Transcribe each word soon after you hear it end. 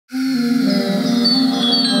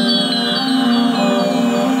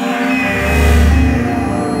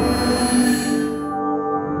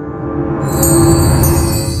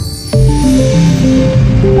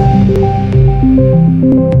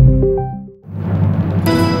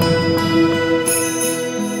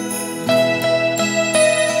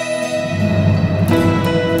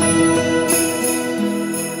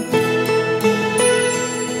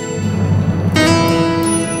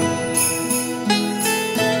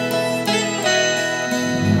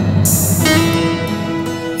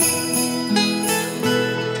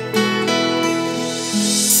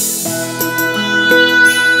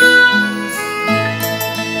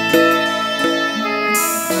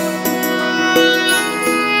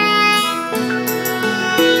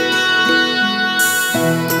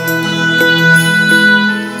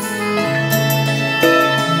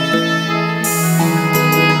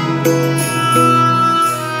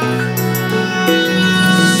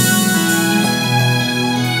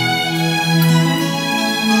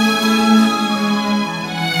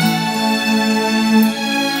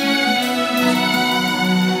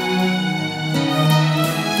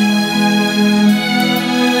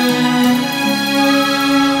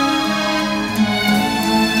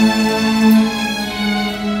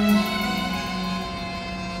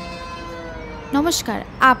নমস্কার,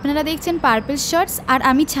 আপনারা দেখছেন পার্পল শর্টস আর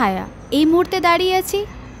আমি ছায়া। এই মুহূর্তে দাঁড়িয়ে আছি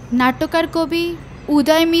নাট্যকার কবি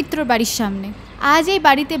উদয় মিত্র বাড়ির সামনে। আজ এই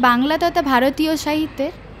বাড়িতে বাংলা তথা ভারতীয়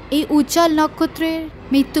সাহিত্যের এই উজ্জ্বল নক্ষত্রের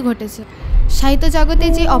মৃত্যু ঘটেছে। সাহিত্য জগতে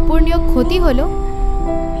যে অপূরণীয় ক্ষতি হলো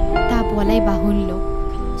তা বলাই বাহুল্য।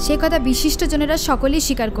 সে কথা বিশিষ্টজনেরা সকলেই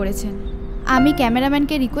স্বীকার করেছেন। আমি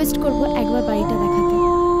ক্যামেরাম্যানকে রিকোয়েস্ট করব একবার বাড়িটা দেখাতে।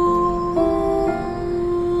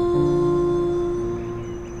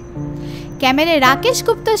 ক্যামেরায় রাকেশ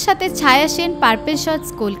গুপ্তর সাথে ছায়া সেন, পার্পল শর্টস,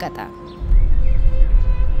 কলকাতা।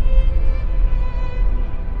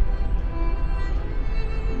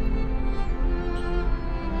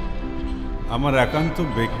 আমার একান্ত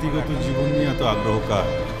ব্যক্তিগত জীবন নিয়ে এত আগ্রহ কার?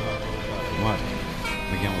 আমার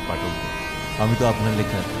নাকি আমার পাঠক? আমি তো আপনার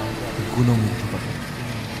লেখার গুণমুগ্ধ পাঠক।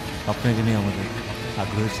 আপনাকে নিয়ে আমাদের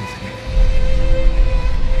আগ্রহের শেষ নেই।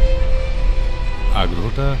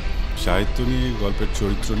 আগ্রহটা সাহিত্য নিয়ে, গল্পের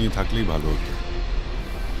চরিত্র নিয়ে থাকলেই ভালো হতো,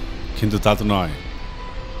 কিন্তু তা তো নয়।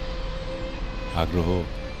 আগ্রহ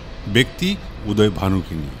ব্যক্তি উদয়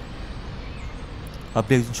ভানুকে নিয়ে।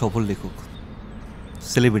 আপনি একজন সফল লেখক,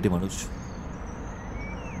 সেলিব্রিটি মানুষ।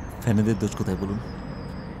 ফ্যানেদের দোষ কোথায় বলুন?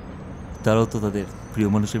 তারাও তো তাদের প্রিয়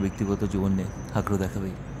মানুষের ব্যক্তিগত জীবন নিয়ে আগ্রহ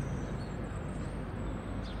দেখাবেই।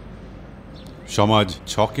 সমাজ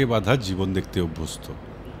ছকে বাঁধা জীবন দেখতে অভ্যস্ত।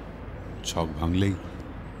 ছক ভাঙলেই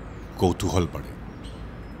কৌতূহল বাড়ে।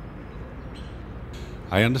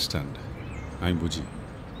 আই আন্ডারস্ট্যান্ড, আমি বুঝি।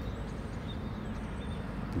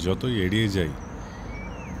 যতই এড়িয়ে যাই,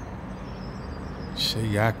 সেই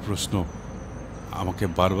এক প্রশ্ন আমাকে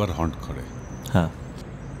বারবার হন্ট করে। হ্যাঁ,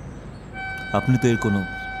 আপনি তো এর কোনো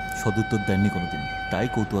সদুত্তর দেননি কোনোদিন, তাই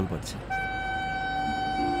কৌতূহল বাড়ছে।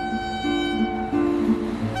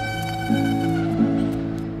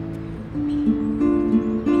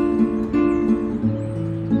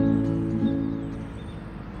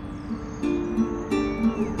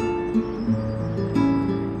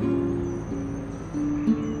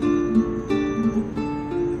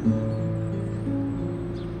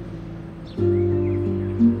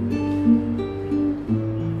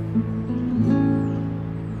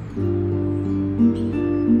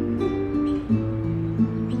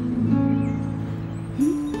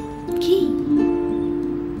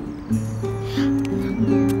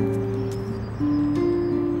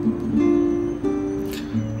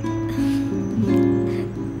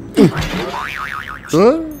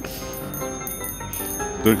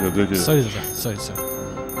 Sorry, sir.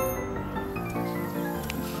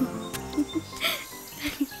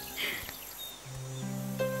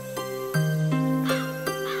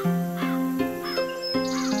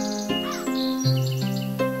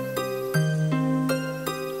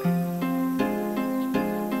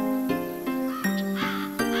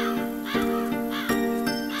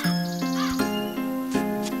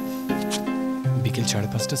 বিকেল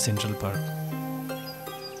 5:30 সেন্ট্রাল পার্ক।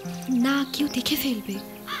 না, কেউ দেখে ফেলবে।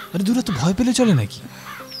 আরে দূরে তো ভয় পেলে চলে নাকি?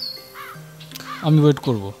 আমি ওয়েট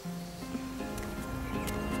করব।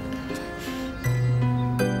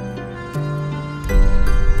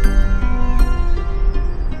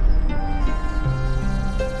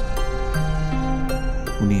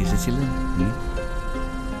 উনি এসেছিলেন?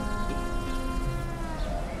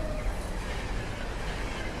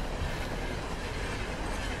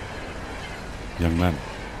 ইয়াং ম্যান,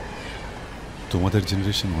 তোমাদের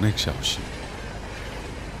জেনারেশন অনেক সাহসী,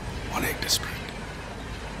 অনেক ডেসপারেট।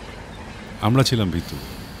 আমরা ছিলাম ভীতু।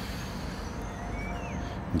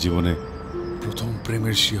 জীবনে প্রথম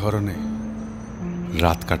প্রেমের শিহরণে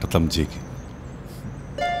রাত কাটাতাম জেগে।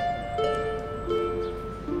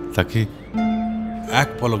 তাকে এক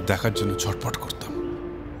পলক দেখার জন্য ছটফট করতাম,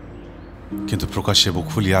 কিন্তু প্রকাশ্যে বুক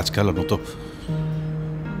ফুলিয়ে আজকালের মতো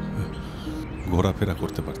ঘোরাফেরা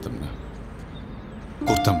করতে পারতাম না।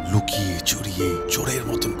 করতাম লুকিয়ে চুরিয়ে, চোরের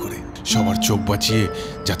মতন করে, সবার চোখ বাঁচিয়ে,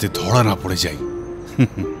 যাতে ধরা না পড়ে যাই।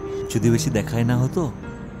 যদি বেশি দেখাই না হতো,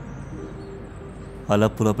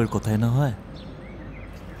 আলাপ পোলাপের কথাই না হয়,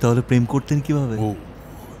 তাহলে প্রেম করতেন কিভাবে? ও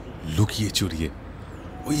লুকিয়ে চুরিয়ে,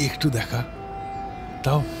 ওই একটু দেখা,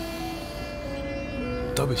 তাও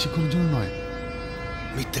বেশিক্ষণ জন্য নয়,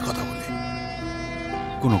 মিথ্যে কথা বলে,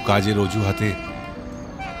 কোনো কাজের অজুহাতে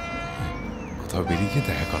কোথাও বেরিয়ে গিয়ে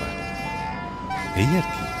দেখা করা, এই আর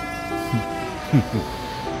কি।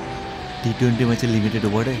 T20 ম্যাচের লিমিটেড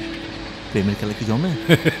ওভারে প্রেমের খেলা কি জমে?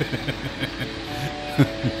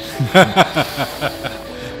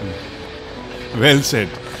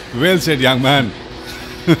 Well said young man.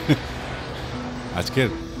 আজকের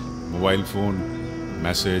মোবাইল ফোন,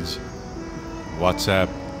 মেসেজ, হোয়াটসঅ্যাপ,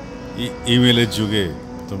 ইমেলের যুগে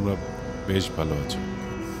তোমরা বেশ ভালো আছো।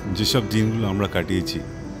 যেসব দিনগুলো আমরা কাটিয়েছি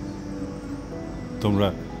তোমরা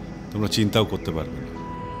চিন্তাও করতে পারবে না।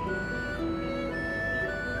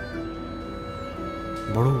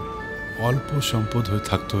 বড় অল্প সম্পদ হয়ে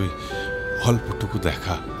থাকতো ওই অল্পটুকু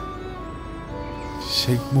দেখা,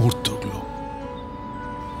 সেই মুহূর্তগুলো।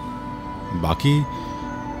 বাকি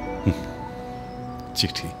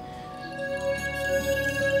চিঠি।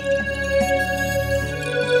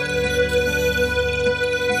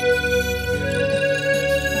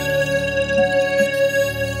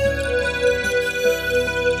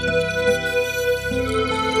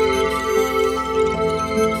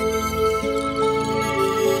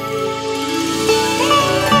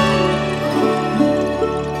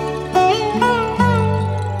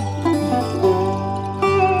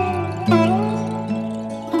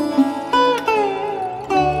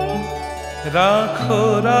 রাখো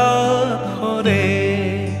রাখো রে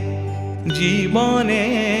জীবনে,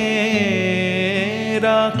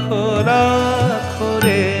 রাখো রাখো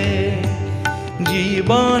রে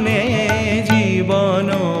জীবনে, জীবন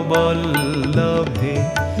বল্লভে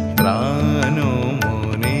প্রাণ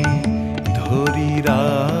মনে ধরি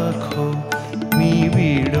রাখো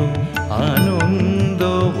নিবিড় আনন্দ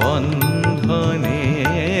বন্ধনে।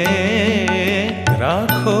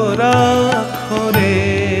 রাখো রাখো রে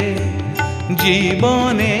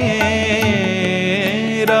জীবনে,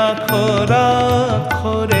 রাখো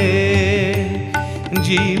রাখো রে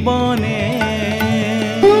জীবনে।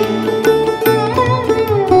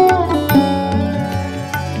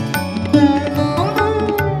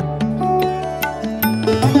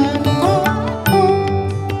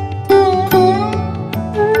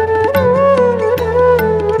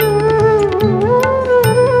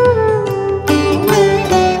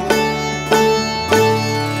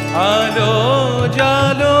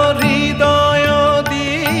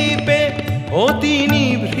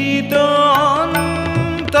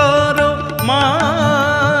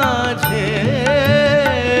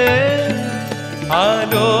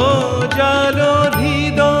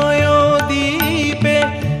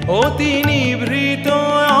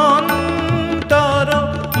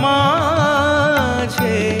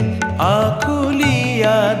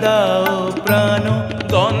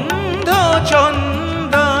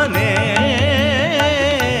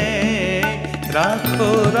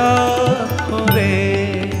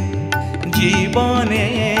 জীবনে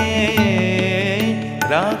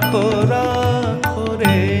রাখো রাখো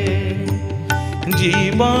রে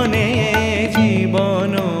জীবনে,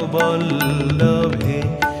 জীবন বল্লভে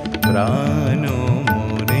প্রাণ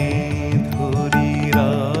মনে ধরি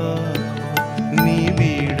রাখো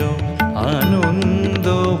নিবিড় আনন্দ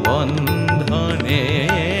বন্ধনে।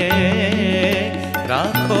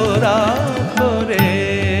 রাখো রাখো রে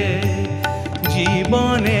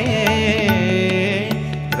জীবনে,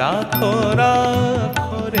 রাখো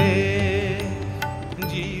রাখো রে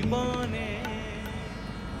জীবনে।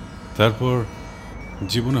 তারপর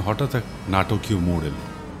জীবনে হঠাৎ এক নাটকীয় মোড় এলো,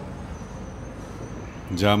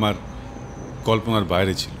 যা আমার কল্পনার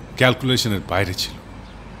বাইরে ছিল, ক্যালকুলেশনের বাইরে ছিল।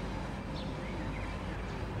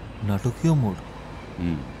 নাটকীয় মোড়?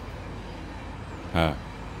 হ্যাঁ,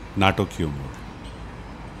 নাটকীয় মোড়।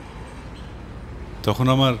 তখন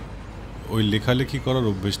আমার ওই লেখালেখি করার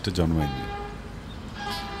অভ্যেসটা জন্মায়নি।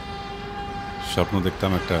 স্বপ্ন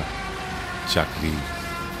দেখতাম একটা চাকরি,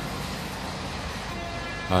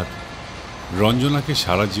 আর রঞ্জনাকে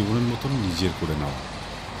সারা জীবনের মতন নিজের করে নেওয়া।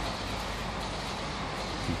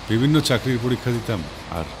 বিভিন্ন চাকরির পরীক্ষা দিতাম,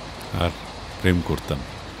 আর আর প্রেম করতাম,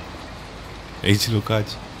 এই ছিল কাজ।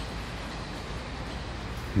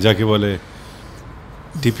 যাকে বলে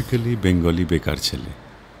টিপিক্যালি বেঙ্গলি বেকার ছেলে।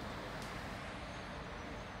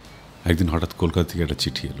 একদিন হঠাৎ কলকাতা থেকে একটা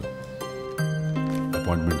চিঠি এলো,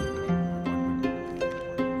 অ্যাপয়েন্টমেন্ট।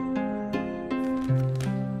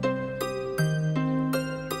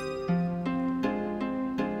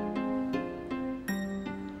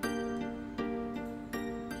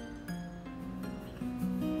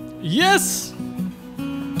 ইয়েস,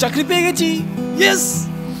 চাকরি পেয়ে গেছি। ইয়েস,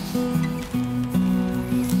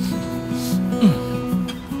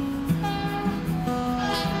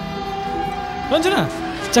 রঞ্জনা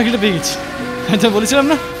চাকরিটা পেয়ে গেছি। আচ্ছা বলেছিলাম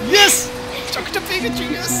না, ইয়েস চাকরিটা পেয়ে গেছি।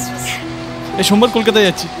 ইয়েস, এই সোমবার কলকাতায়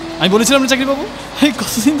যাচ্ছি। আমি বলেছিলাম না চাকরি পাবো, আমি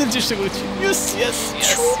কতদিন ধরে চেষ্টা করেছি। Yes yes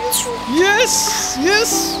yes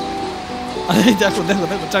yes. আরে দেখো দেখো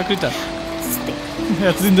দেখো চাকরিটা,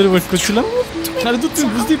 এতদিন ধরে ওয়েট করছিলাম। আরে তো তুমি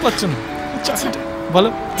বুঝতেই পারছো না চাকরিটা। বলো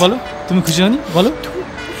বলো, তুমি খুশি হয়নি? বলো।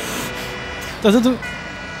 তাতে তুমি,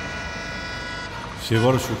 সে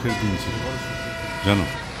বড় সুখের দিন ছিল জানো।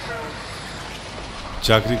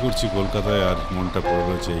 চাকরি করছি কলকাতায়, আর মনটা পড়ে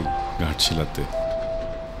রয়েছে এই ঘাটশিলাতে।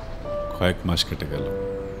 কয়েক মাস কেটে গেল,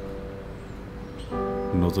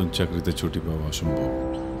 নতুন চাকরিতে ছুটি পাওয়া অসম্ভব।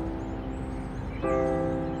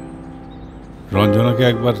 রঞ্জনাকে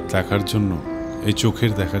একবার দেখার জন্য, এই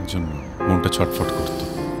চোখের দেখার জন্য মনটা ছটফট করত।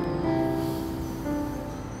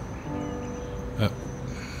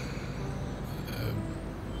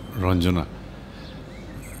 রঞ্জনা,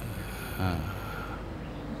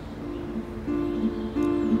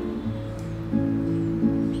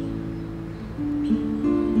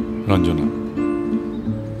 রঞ্জনা,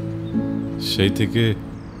 সেই থেকে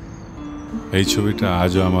এই ছবিটা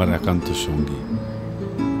আজও আমার একান্ত সঙ্গী।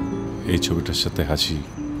 এই ছবিটার সাথে হাসি,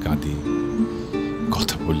 কাঁদি,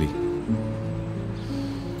 কথা বলি।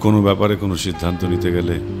 কোনো ব্যাপারে কোনো সিদ্ধান্ত নিতে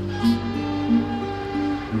গেলে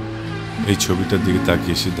এই ছবিটার দিকে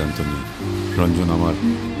তাকিয়ে সিদ্ধান্ত নিই। রঞ্জন আমার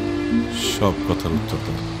সব কথার উত্তর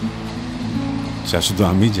দেয়, যা শুধু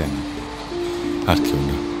আমি জানি, আর কেউ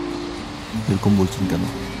না। এরকম বলছেন কেন?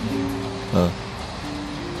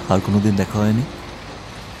 আর কোনোদিন দেখা হয়নি?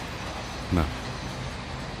 না,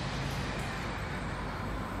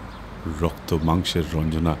 রক্ত মাংসের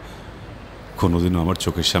রঞ্জনা কোনোদিনও আমার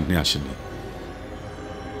চোখের সামনে আসেনি,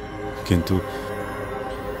 কিন্তু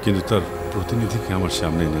কিন্তু তার প্রতিনিধিকে আমার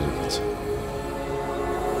সামনে এনে রেখেছে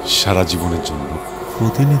সারা জীবনের জন্য।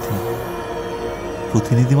 প্রতিনিধি?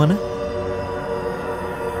 প্রতিনিধি মানে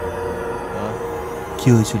কি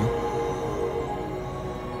হয়েছিল?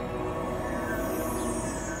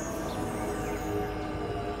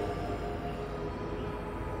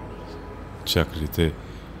 চাকরিতে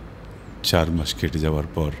 4 মাস কেটে যাওয়ার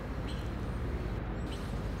পর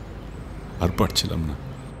আর পারছিলাম না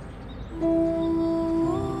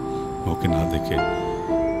ওকে না দেখে।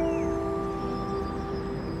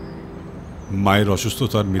 মায়ের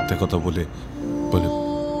অসুস্থতার মিথ্যা কথা বলে বলে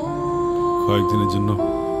কয়েকদিনের জন্য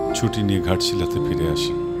ছুটি নিয়ে ঘাটশিলাতে ফিরে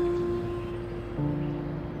আসি।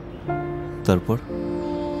 তারপর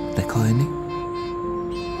দেখা হয়নি?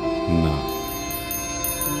 না,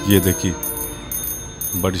 গিয়ে দেখি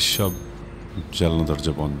বাড়ির সব জানলা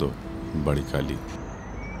দরজা বন্ধ, বাড়ি খালি,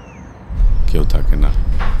 কেউ থাকে না।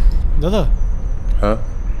 দাদা, হ্যাঁ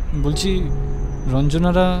বলছি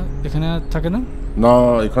রঞ্জনারা এখানে আর থাকে না? না,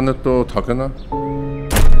 এখানে তো থাকে না।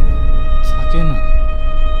 থাকে না?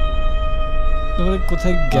 এবারে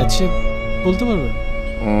কোথায় গেছে বলতে পারবেন?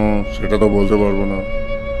 সেটা তো বলতে পারবো না।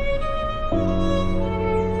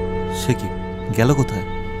 সে কি গেল কোথায়?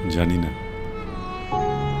 জানি না।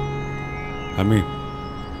 আমি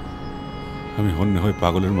হন্যে হয়ে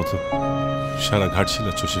পাগলের মতো সারা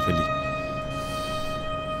ঘাটশিলা চষে ফেলি,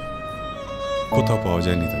 কোথাও পাওয়া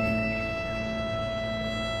যায়নি তাকে।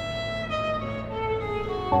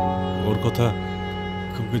 ওর কথা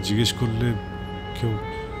কাউকে জিজ্ঞেস করলে কেউ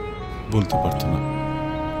বলতে পারতো না।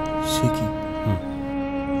 সে কি?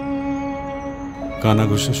 কানা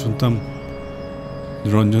ঘষে শুনতাম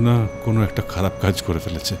রঞ্জনা কোনো একটা খারাপ কাজ করে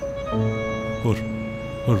ফেলেছে। ওর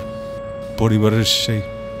ওর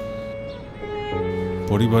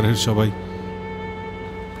পরিবারের সবাই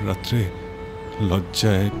রাত্রে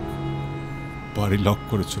লজ্জায় বাড়ি লক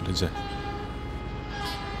করে চলে যায়।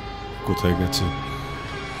 কোথায় গেছে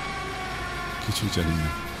কিছু জানি না।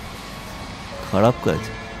 খারাপ কাজ?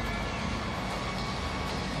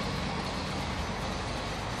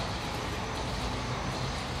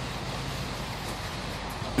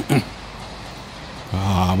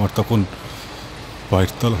 আমার তখন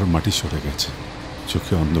পায়ের তলার মাটি সরে গেছে,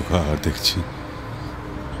 চোখে অন্ধকার দেখছি।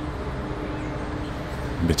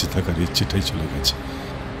 বেঁচে থাকার ইচ্ছেটাই চলে গেছে,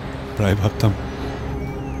 প্রায় ভাবতাম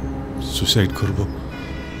সুসাইড করব,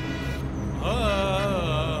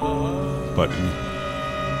 পারিনি।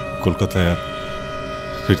 কলকাতায় আর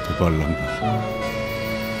ফিরতে পারলাম না,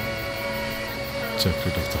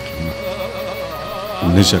 চাকরিটা থাকলো না।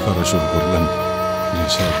 নেশা করা শুরু করলাম,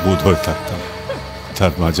 নেশা বোধ হয়ে থাকতাম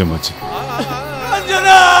তার মাঝে মাঝে।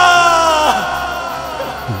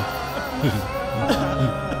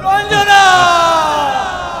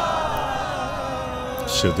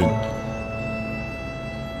 সেদিন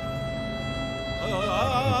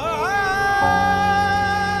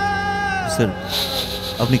স্যার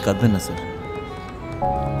আপনি কাঁদবেন না স্যার,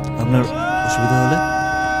 আপনার অসুবিধা হলে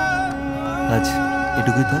আজ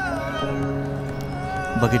এটুকুই থাক,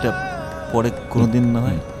 বাকিটা পরে কোনোদিন না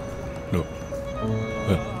হয়।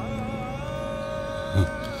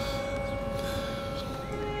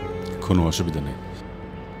 কোনো অসুবিধা নেই,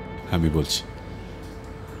 আমি বলছি।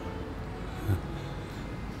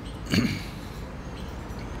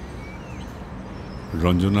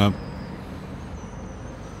 রঞ্জনা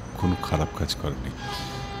কোনো খারাপ কাজ করেনি।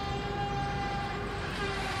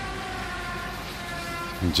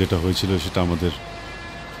 যেটা হয়েছিল সেটা আমাদের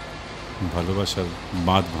ভালোবাসার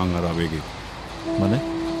বাঁধ ভাঙার আবেগে। মানে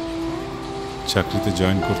চাকরিতে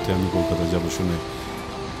জয়েন করতে আমি কলকাতা যাব শুনে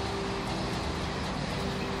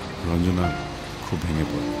রঞ্জনা খুব ভেঙে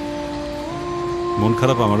পড়ে। মন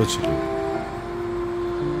খারাপ আমারও ছিল,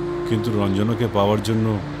 কিন্তু রঞ্জনাকে পাওয়ার জন্য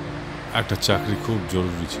একটা চাকরি খুব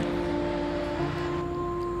জরুরি ছিল।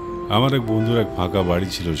 আমার এক বন্ধুর এক ফাঁকা বাড়ি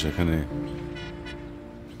ছিল, সেখানে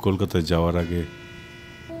কলকাতায় যাওয়ার আগে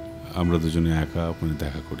আমরা দুজনে একা ওখানে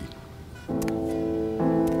দেখা করি।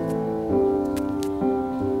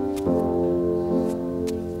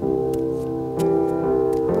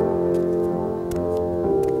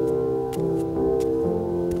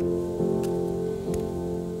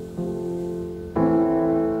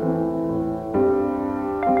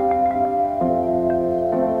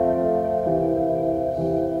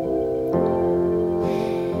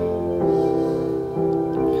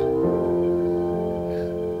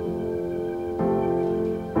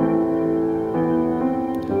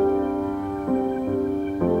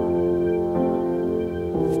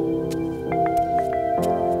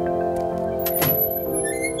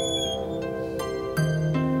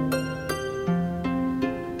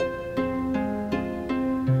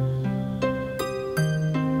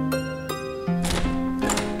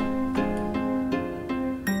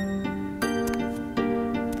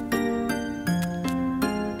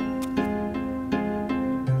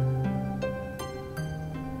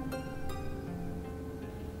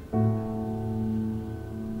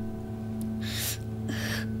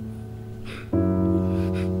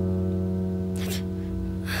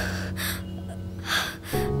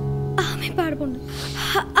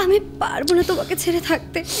 আমি পারবো না তোমাকে ছেড়ে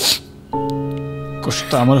থাকতে। কষ্ট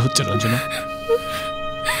আমার হচ্ছে রঞ্জনা,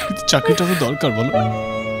 চাকরিটা তো দরকার, বলো।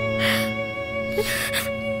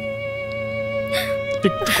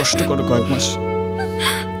 একটু কষ্ট করো কয়েক মাস,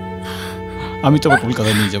 আমি তো আবার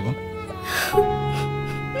কলকাতায় নিয়ে যাব।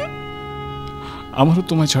 আমারও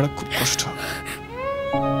তোমায় ছাড়া খুব কষ্ট হবে।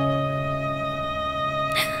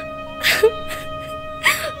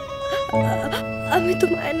 আমি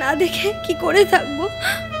তোমায় না দেখে কি করে থাকবো?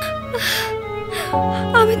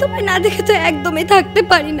 আমি তোমায় না দেখে তো একদমই থাকতে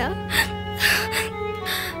পারি না।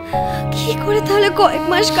 কি করে তাহলে কয়েক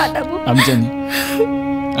মাস কাটাবো? আমি জানি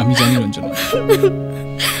রঞ্জনা,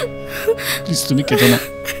 প্লিজ তুমি কেঁদো না।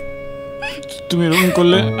 তুমি এরকম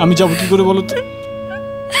করলে আমি যাবো কি করে বলো তো?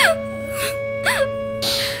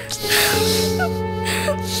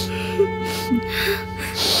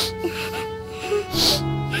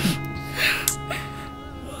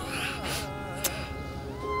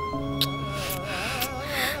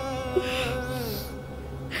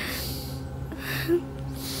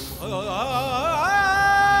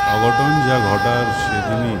 অঘটন যা ঘটার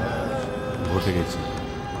সেদিনই ঘটে গেছে।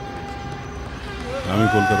 আমি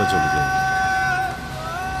কলকাতা চলে যাই।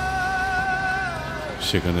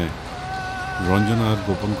 সেখানে রঞ্জনা আর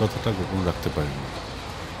গোপন কথাটা গোপন রাখতে পারেনি।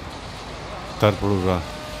 তারপর ওরা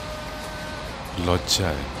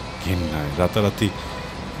লজ্জায় ঘৃণায়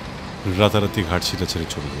রাতারাতি ঘাটশিলা ছেড়ে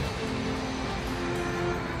চলে যায়।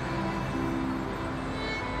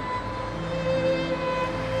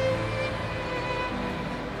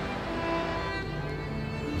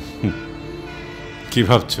 কি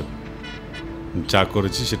ভাবছ, যা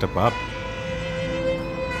করেছি সেটা পাপ?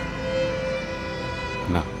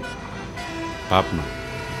 না, পাপ না।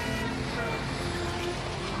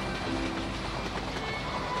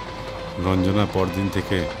 রঞ্জনা পরদিন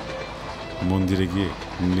থেকে মন্দিরে গিয়ে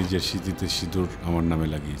নিজের স্মৃতিতে সিঁদুর আমার নামে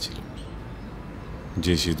লাগিয়েছিল।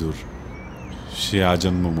 যে সিঁদুর সে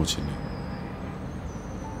আজন্ম মোছেনি।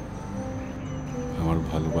 আমার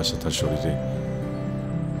ভালোবাসা তার শরীরে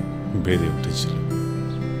বেড়ে উঠেছিল।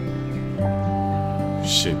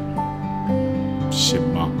 সে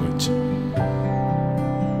মা হয়েছে,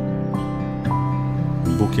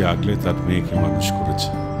 বুকে আগলে তার মেয়েকে মানুষ করেছে।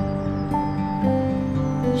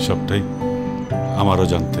 সবটাই আমারও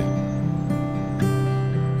জানতে।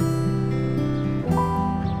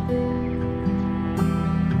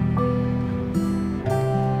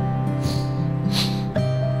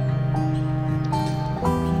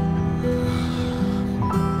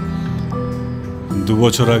 দু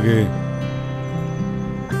বছর আগে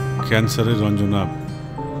ক্যান্সারের রঞ্জনা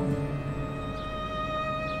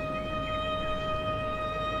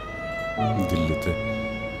দিল্লিতে,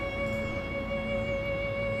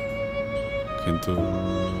 কিন্তু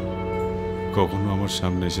কখনো আমার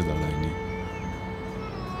সামনে এসে দাঁড়ায়নি।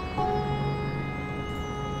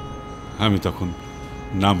 আমি তখন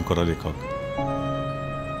নামকরা লেখক,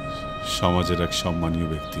 সমাজের এক সম্মানীয়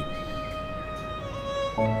ব্যক্তি।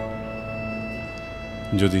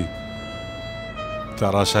 যদি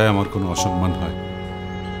তার আশায় আমার কোনো অসম্মান হয়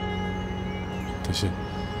তো সে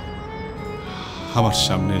আমার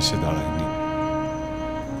সামনে এসে দাঁড়ায়নি।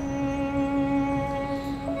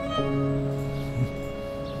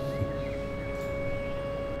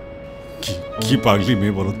 কি পাগলি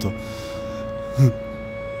মেয়ে বলো তো।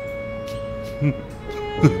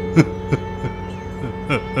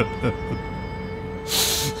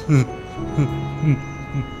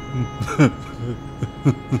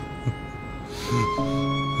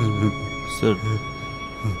 স্যার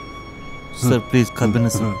স্যার প্লিজ কাঁদবেন না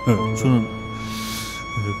স্যার। শুনুন,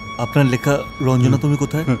 আপনার লেখা রঞ্জনা তুমি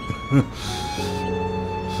কোথায়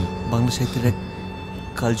বাংলা সাহিত্যের এক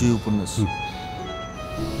কালজয়ী উপন্যাস।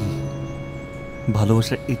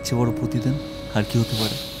 ভালোবাসার এর চেয়ে বড় প্রতিদান আর কি হতে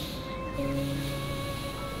পারে?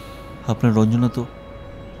 আপনার রঞ্জনা তো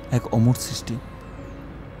এক অমর সৃষ্টি।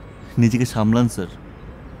 নিজেকে সামলান স্যার।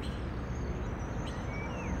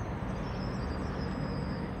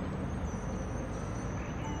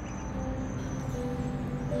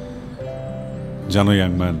 জানো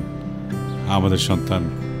ইয়াংম্যান, আমাদের সন্তান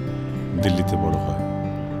দিল্লিতে বড় হয়।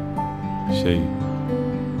 সেই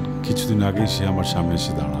কিছুদিন আগেই সে আমার সামনে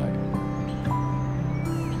এসে দাঁড়ায়।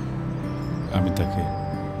 আমি তাকে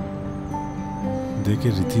দেখে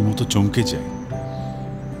রীতিমতো চমকে যাই।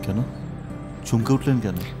 কেন চমকে উঠলেন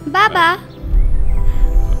কেন? বাবা,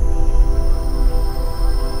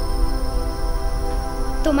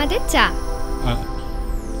 তোমাদের চা।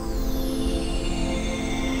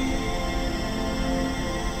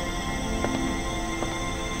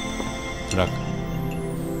 রাখ।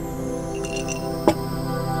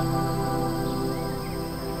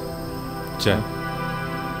 চা।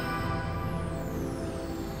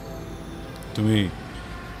 তুমি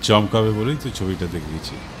চমকাবে বলেই তো ছবিটা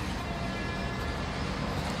দেখিয়েছি।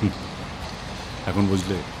 এখন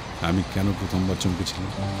বুঝলে আমি কেন প্রথমবার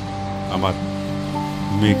চমকেছিলাম? আমার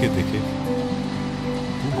মেয়েকে দেখে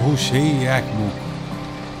হুবহু সেই এক মুখ,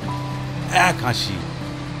 এক হাসি।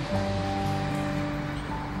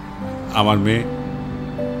 আমার মেয়ে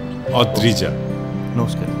অদ্রিজা।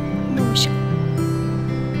 নমস্কার। নমস্কার।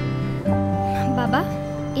 বাবা,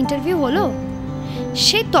 ইন্টারভিউ হলো?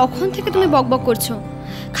 সে তখন থেকে তুমি বকবক করছো।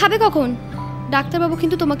 খাবে কখন? ডাক্তারবাবু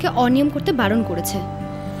কিন্তু তোমাকে অনিয়ম করতে বারণ করেছে।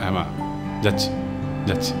 হ্যাঁ মা, যাচ্ছি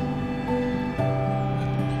যাচ্ছি।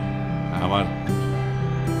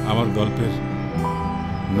 আমার গল্পের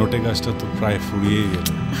নোটে গাছটা তো প্রায় ফুরিয়েই গেল।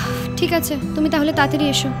 ঠিক আছে, তুমি তাহলে তাড়াতাড়ি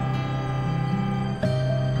এসো।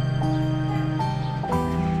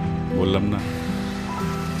 বললাম না,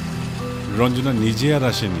 রঞ্জনা নিজে আর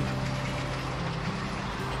আসেনি,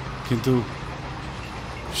 কিন্তু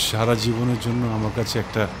সারা জীবনের জন্য আমার কাছে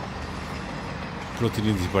একটা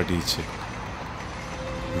প্রতিনিধি পাঠিয়েছে।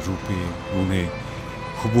 রূপে গুণে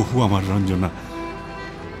হুবহু আমার রঞ্জনা।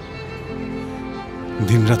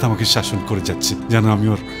 দিনরাত আমাকে শাসন করে যাচ্ছে, যেন আমি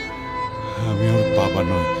ওর বাবা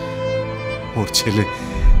নয়, ওর ছেলে।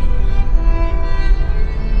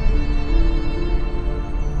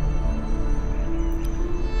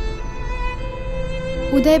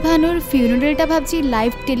 উদয় ভানুর ফিউনারেলটা ভাবছি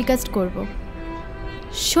লাইভ টেলিকাস্ট করব।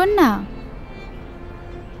 শোন না,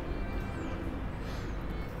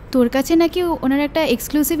 তোর কাছে নাকি ওনার একটা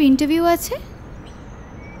এক্সক্লুসিভ ইন্টারভিউ আছে,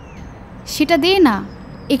 সেটা দে না,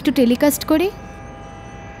 একটু টেলিকাস্ট করি।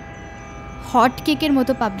 হট কেকের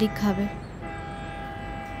মতো পাবলিক খাবে।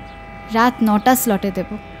 রাত 9টা স্লটে দেব।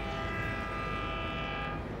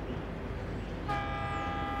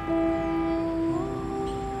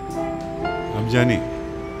 আমি জানি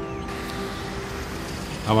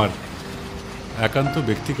আমার একান্ত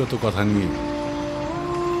ব্যক্তিগত কথা নিয়ে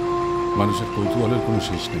মানুষের কৌতূহলের কোনো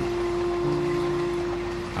শেষ নেই।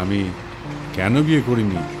 আমি কেন বিয়ে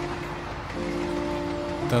করিনি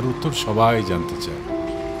তার উত্তর সবাই জানতে চায়।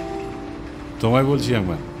 তোমায় বলছি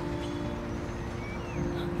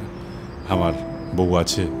আমার বউ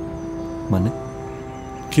আছে, মানে?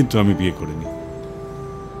 কিন্তু আমি বিয়ে করিনি।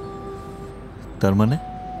 তার মানে?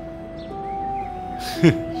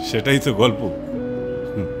 সেটাই তো গল্প।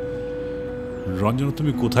 রঞ্জনা,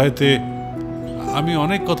 তুমি কোথায়তে আমি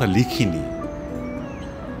অনেক কথা লিখিনি,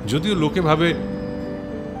 যদিও লোকে ভাবে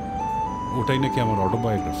ওটাই নাকি আমার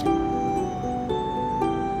অটোবায়োগ্রাফি।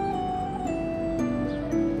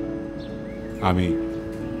 আমি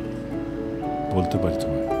বলতে পারি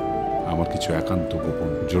তোমায় আমার কিছু একান্ত গোপন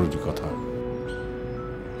জরুরি কথা,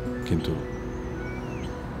 কিন্তু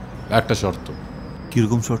একটা শর্ত।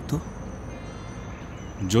 কিরকম শর্ত?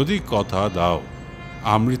 যদি কথা দাও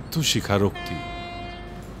আমৃত্যু স্বীকারোক্তি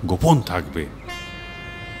গোপন থাকবে,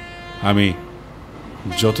 আমি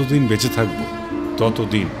যতদিন বেঁচে থাকব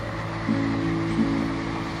ততদিন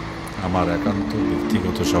আমার একান্ত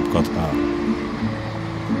ব্যক্তিগত সব কথা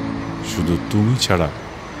শুধু তুমি ছাড়া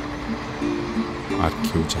আর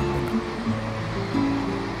কেউ জানবে না।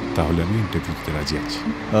 তাহলে আমি ইন্টারভিউতে রাজি আছি।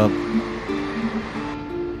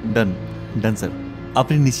 ডান ডান স্যার,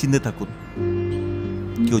 আপনি নিশ্চিন্তে থাকুন,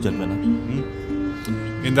 কেউ জানবে না।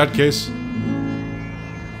 In that case,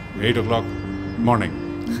 8 o'clock morning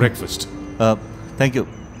breakfast. Thank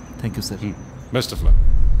you sir. Best of luck.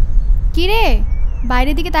 কি রে,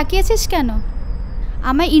 বাইরের দিকে তাকিয়েছিস কেন?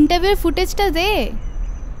 আমার ইন্টারভিউর ফুটেজটা দে।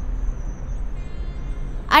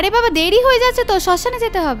 আরে বাবা, দেরি হয়ে যাচ্ছে তো, শ্মশানে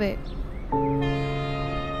যেতে হবে।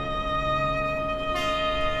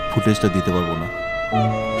 ফুটেজটা দিতে পারবো না।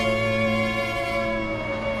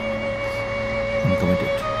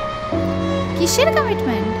 কমিটেড। কিসের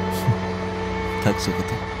কমিটমেন্ট? থাকছে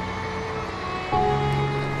কথা,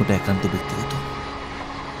 ওটা একান্ত ব্যক্তিগত,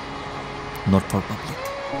 নট ফর পাবলিক।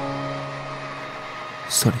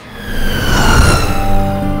 সরি।